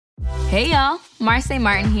Hey y'all, Marcy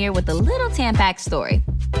Martin here with a little Tampax story.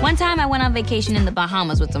 One time I went on vacation in the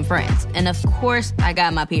Bahamas with some friends, and of course I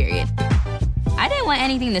got my period. I didn't want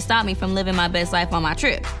anything to stop me from living my best life on my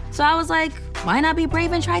trip, so I was like, why not be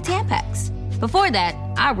brave and try Tampax? Before that,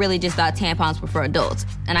 I really just thought tampons were for adults,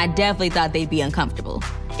 and I definitely thought they'd be uncomfortable.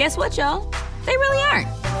 Guess what, y'all? They really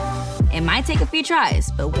aren't. It might take a few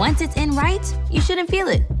tries, but once it's in right, you shouldn't feel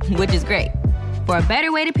it, which is great. For a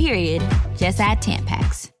better way to period, just add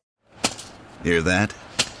Tampax. Hear that?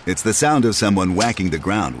 It's the sound of someone whacking the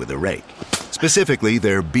ground with a rake. Specifically,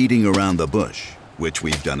 they're beating around the bush, which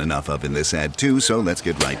we've done enough of in this ad too, so let's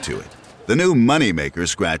get right to it. The new Moneymaker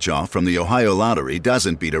scratch-off from the Ohio Lottery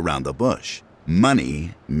doesn't beat around the bush.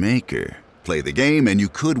 Money Maker. Play the game and you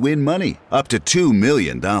could win money, up to $2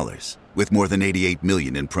 million. With more than $88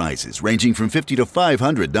 million in prizes, ranging from $50 to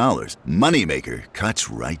 $500, Moneymaker cuts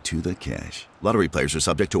right to the cash. Lottery players are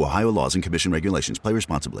subject to Ohio laws and commission regulations. Play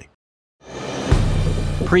responsibly.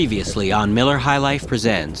 Previously on Miller High Life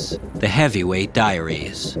Presents The Heavyweight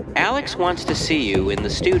Diaries. Alex wants to see you in the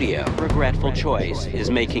studio. Regretful choice is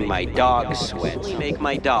making my dogs sweat. Make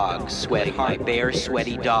my dogs sweaty. My bare,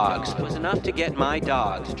 sweaty dogs was enough to get my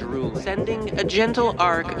dogs drooling. Sending a gentle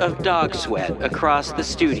arc of dog sweat across the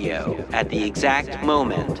studio at the exact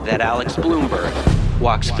moment that Alex Bloomberg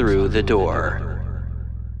walks through the door.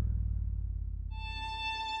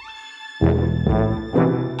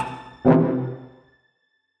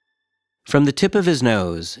 From the tip of his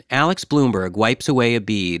nose, Alex Bloomberg wipes away a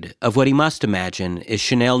bead of what he must imagine is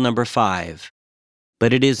Chanel No. 5.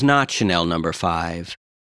 But it is not Chanel No. 5.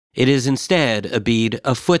 It is instead a bead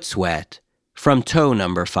of foot sweat from toe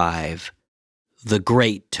No. 5. The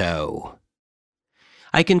Great Toe.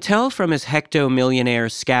 I can tell from his hecto-millionaire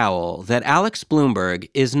scowl that Alex Bloomberg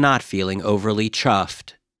is not feeling overly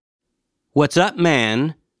chuffed. "What's up,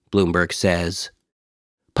 man?" Bloomberg says.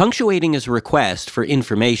 Punctuating his request for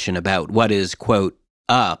information about what is, quote,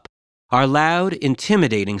 up, are loud,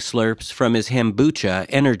 intimidating slurps from his kombucha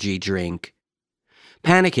energy drink.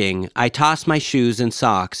 Panicking, I toss my shoes and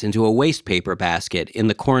socks into a wastepaper basket in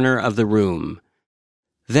the corner of the room.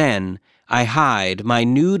 Then, I hide my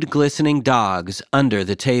nude glistening dogs under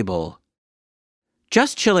the table.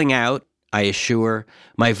 "Just chilling out," I assure,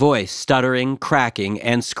 my voice stuttering, cracking,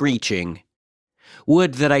 and screeching.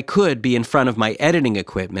 Would that I could be in front of my editing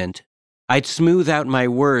equipment. I'd smooth out my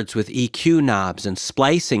words with EQ knobs and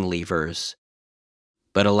splicing levers.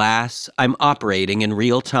 But alas, I'm operating in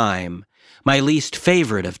real time, my least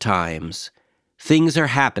favorite of times. Things are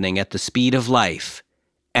happening at the speed of life,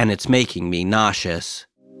 and it's making me nauseous.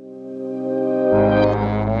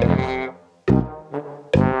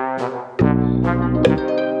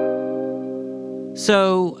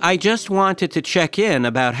 "So, I just wanted to check in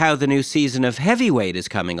about how the new season of Heavyweight is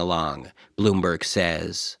coming along," Bloomberg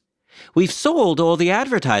says. "We've sold all the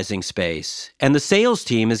advertising space, and the sales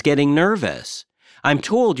team is getting nervous. I'm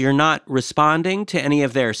told you're not responding to any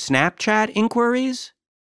of their Snapchat inquiries?"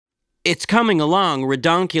 "It's coming along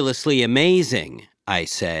redonkulously amazing," I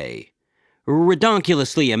say.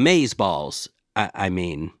 "Redonkulously amazeballs, I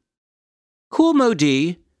mean." "Cool,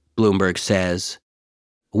 Modi," Bloomberg says.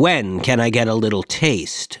 "When can I get a little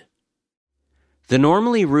taste?" The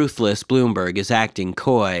normally ruthless Bloomberg is acting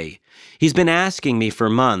coy. He's been asking me for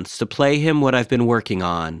months to play him what I've been working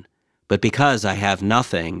on. But because I have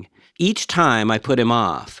nothing, each time I put him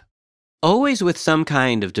off. Always with some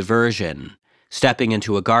kind of diversion. Stepping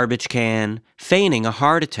into a garbage can, feigning a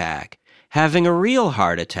heart attack, having a real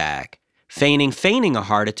heart attack, feigning a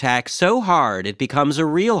heart attack so hard it becomes a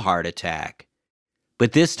real heart attack.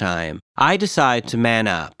 But this time, I decide to man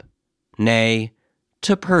up. Nay,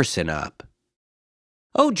 to person up.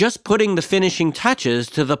 "Oh, just putting the finishing touches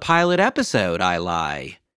to the pilot episode," I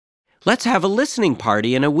lie. "Let's have a listening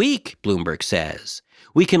party in a week," Bloomberg says.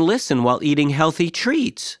 "We can listen while eating healthy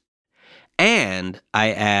treats." And,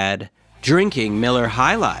 I add, drinking Miller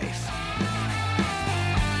High Life.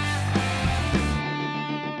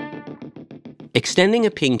 Extending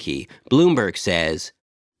a pinky, Bloomberg says,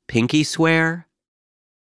 "Pinky swear?"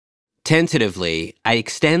 Tentatively, I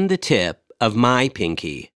extend the tip of my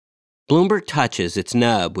pinky. Bloomberg touches its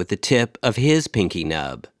nub with the tip of his pinky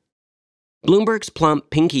nub. Bloomberg's plump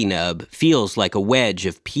pinky nub feels like a wedge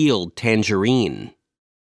of peeled tangerine.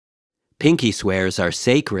 "Pinky swears are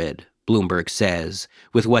sacred," Bloomberg says,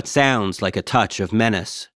 with what sounds like a touch of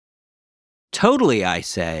menace. "Totally," I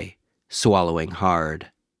say, swallowing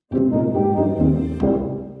hard.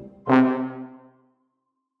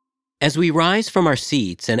 As we rise from our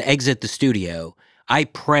seats and exit the studio, I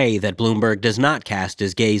pray that Bloomberg does not cast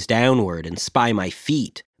his gaze downward and spy my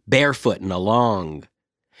feet, barefoot and along.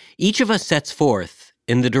 Each of us sets forth,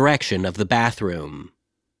 in the direction of the bathroom.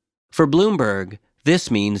 For Bloomberg,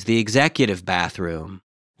 this means the executive bathroom,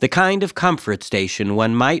 the kind of comfort station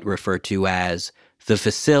one might refer to as the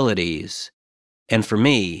facilities. And for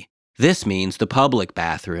me, this means the public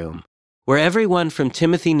bathroom, where everyone from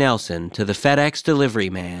Timothy Nelson to the FedEx delivery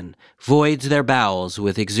man voids their bowels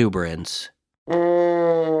with exuberance.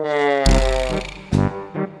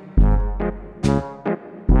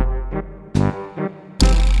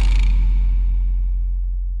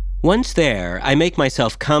 Once there, I make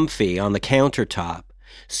myself comfy on the countertop,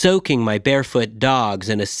 soaking my barefoot dogs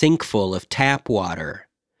in a sinkful of tap water.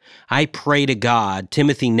 I pray to God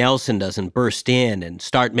Timothy Nelson doesn't burst in and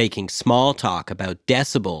start making small talk about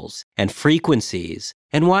decibels and frequencies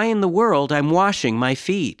and why in the world I'm washing my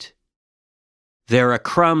feet. There are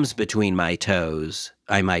crumbs between my toes,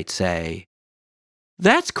 I might say.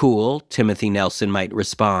 That's cool, Timothy Nelson might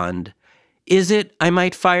respond. Is it, I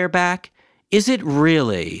might fire back? Is it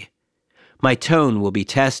really? My tone will be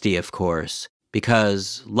testy, of course,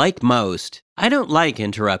 because, like most, I don't like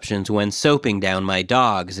interruptions when soaping down my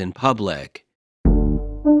dogs in public.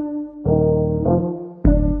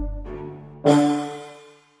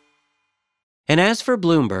 And as for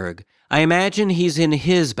Bloomberg, I imagine he's in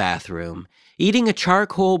his bathroom, eating a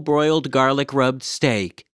charcoal-broiled garlic-rubbed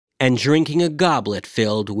steak and drinking a goblet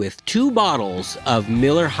filled with 2 bottles of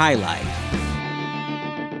Miller High Life,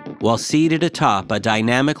 while seated atop a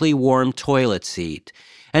dynamically warm toilet seat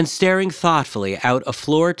and staring thoughtfully out a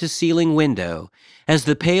floor-to-ceiling window as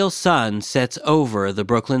the pale sun sets over the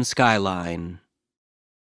Brooklyn skyline.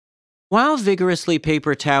 While vigorously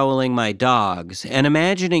paper toweling my dogs and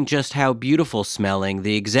imagining just how beautiful smelling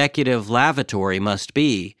the executive lavatory must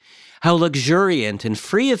be, how luxuriant and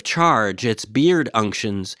free of charge its beard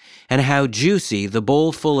unctions, and how juicy the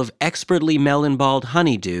bowl full of expertly melon-balled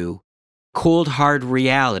honeydew, cold hard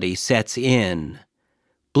reality sets in.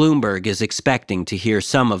 Bloomberg is expecting to hear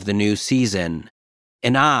some of the new season,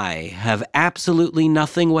 and I have absolutely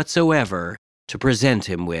nothing whatsoever to present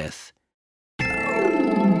him with.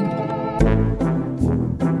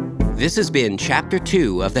 This has been Chapter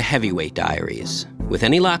 2 of the Heavyweight Diaries. With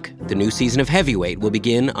any luck, the new season of Heavyweight will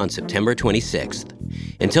begin on September 26th.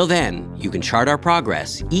 Until then, you can chart our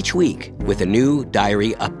progress each week with a new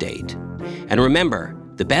diary update. And remember,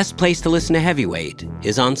 the best place to listen to Heavyweight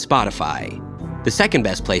is on Spotify. The second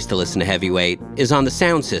best place to listen to Heavyweight is on the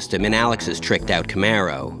sound system in Alex's tricked-out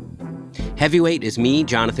Camaro. Heavyweight is me,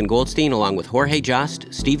 Jonathan Goldstein, along with Jorge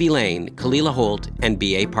Just, Stevie Lane, Kalila Holt, and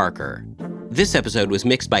B.A. Parker. This episode was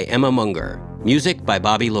mixed by Emma Munger. Music by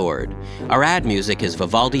Bobby Lord. Our ad music is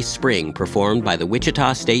Vivaldi's Spring, performed by the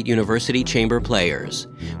Wichita State University Chamber Players.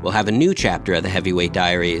 We'll have a new chapter of the Heavyweight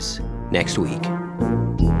Diaries next week.